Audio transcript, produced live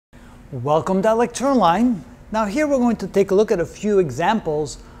Welcome to Lecture Online. Now here we're going to take a look at a few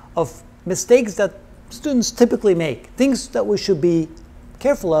examples of mistakes that students typically make, things that we should be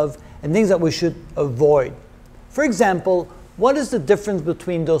careful of and things that we should avoid. For example, what is the difference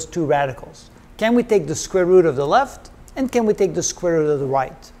between those two radicals? Can we take the square root of the left and can we take the square root of the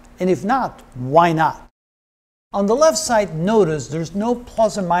right? And if not, why not? On the left side, notice there's no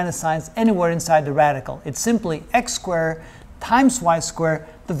plus or minus signs anywhere inside the radical. It's simply x squared times y squared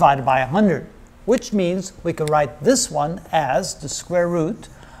divided by 100, which means we can write this one as the square root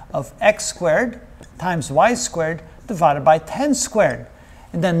of x squared times y squared divided by 10 squared.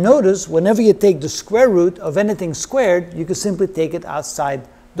 And then notice, whenever you take the square root of anything squared, you can simply take it outside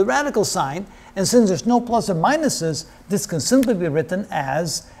the radical sign. And since there's no plus or minuses, this can simply be written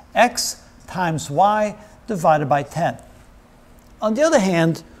as x times y divided by 10. On the other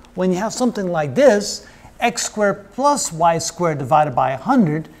hand, when you have something like this, x squared plus y squared divided by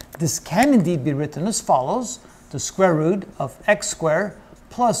 100, this can indeed be written as follows: the square root of x squared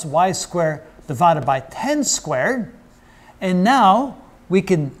plus y squared divided by 10 squared. And now we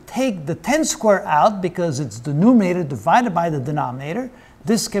can take the 10 squared out because it's the numerator divided by the denominator.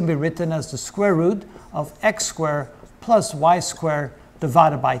 This can be written as the square root of x squared plus y squared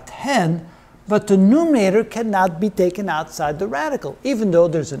divided by 10. But the numerator cannot be taken outside the radical, even though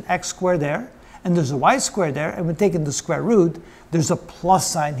there's an x squared there and there's a y squared there, and we're taking the square root, there's a plus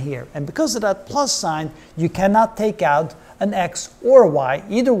sign here. And because of that plus sign, you cannot take out an x or a y,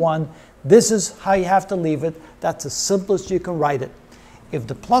 either one. This is how you have to leave it. That's the simplest you can write it. If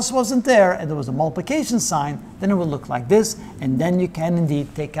the plus wasn't there and there was a multiplication sign, then it would look like this, and then you can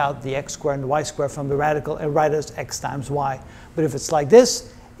indeed take out the x squared and the y squared from the radical and write it as x times y. But if it's like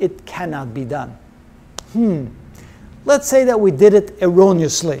this, it cannot be done. Let's say that we did it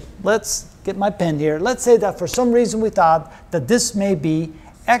erroneously. Let's get my pen here. Let's say that for some reason we thought that this may be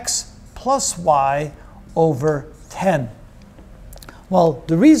x plus y over 10. Well,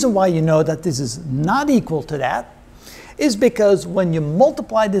 the reason why you know that this is not equal to that is because when you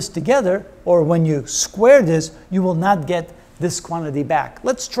multiply this together, or when you square this, you will not get this quantity back.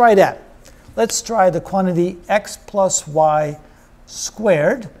 Let's try that. Let's try the quantity x plus y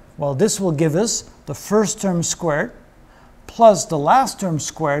squared. Well, this will give us the first term squared plus the last term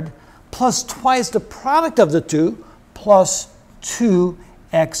squared plus twice the product of the two plus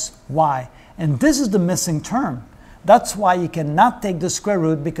 2xy. And this is the missing term. That's why you cannot take the square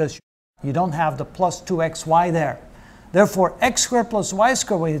root, because you don't have the plus 2xy there. Therefore, x squared plus y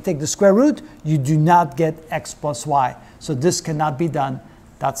squared, when you take the square root, you do not get x plus y. So this cannot be done.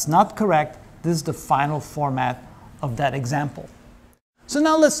 That's not correct. This is the final format of that example. So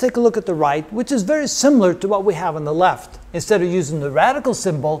now let's take a look at the right, which is very similar to what we have on the left. Instead of using the radical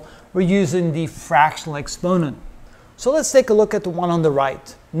symbol, we're using the fractional exponent. So let's take a look at the one on the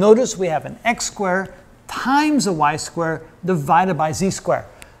right. Notice we have an x squared times a y squared divided by z squared.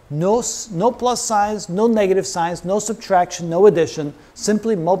 No plus signs, no negative signs, no subtraction, no addition,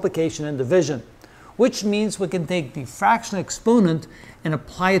 simply multiplication and division. Which means we can take the fractional exponent and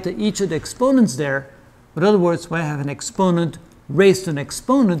apply it to each of the exponents there. In other words, when I have an exponent raised to an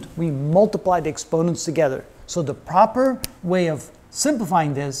exponent, we multiply the exponents together. So the proper way of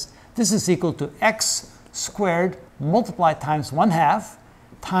simplifying this is equal to x squared multiplied times 1/2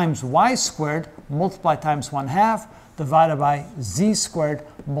 times y squared multiplied times 1/2 divided by z squared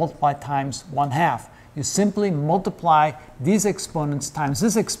multiplied times 1/2. You simply multiply these exponents times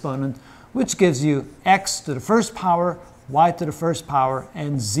this exponent, which gives you x to the first power, y to the first power,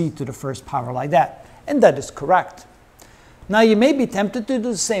 and z to the first power, like that. And that is correct. Now you may be tempted to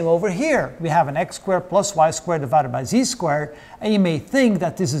do the same over here. We have an x squared plus y squared divided by z squared, and you may think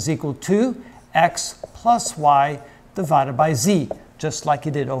that this is equal to x plus y divided by z, just like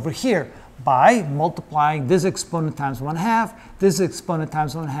you did over here, by multiplying this exponent times 1/2, this exponent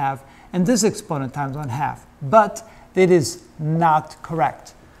times 1/2, and this exponent times 1/2. But it is not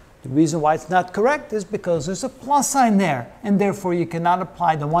correct. The reason why it's not correct is because there's a plus sign there, and therefore you cannot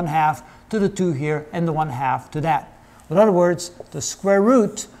apply the 1/2 to the 2 here and the 1/2 to that. In other words, the square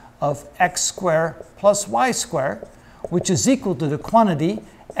root of x squared plus y squared, which is equal to the quantity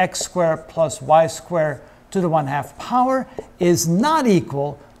x squared plus y squared to the 1/2 power, is not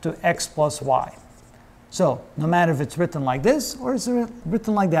equal to x plus y. So no matter if it's written like this or it's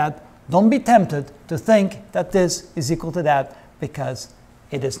written like that, don't be tempted to think that this is equal to that, because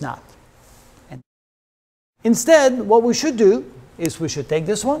it is not. And instead, what we should do is we should take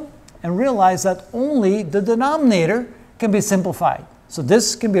this one and realize that only the denominator can be simplified. So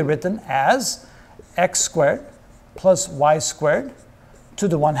this can be written as x squared plus y squared to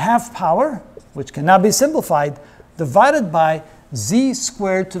the 1/2 power, which cannot be simplified, divided by z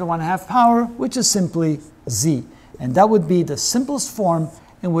squared to the 1/2 power, which is simply z. And that would be the simplest form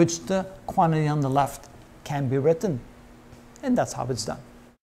in which the quantity on the left can be written. And that's how it's done.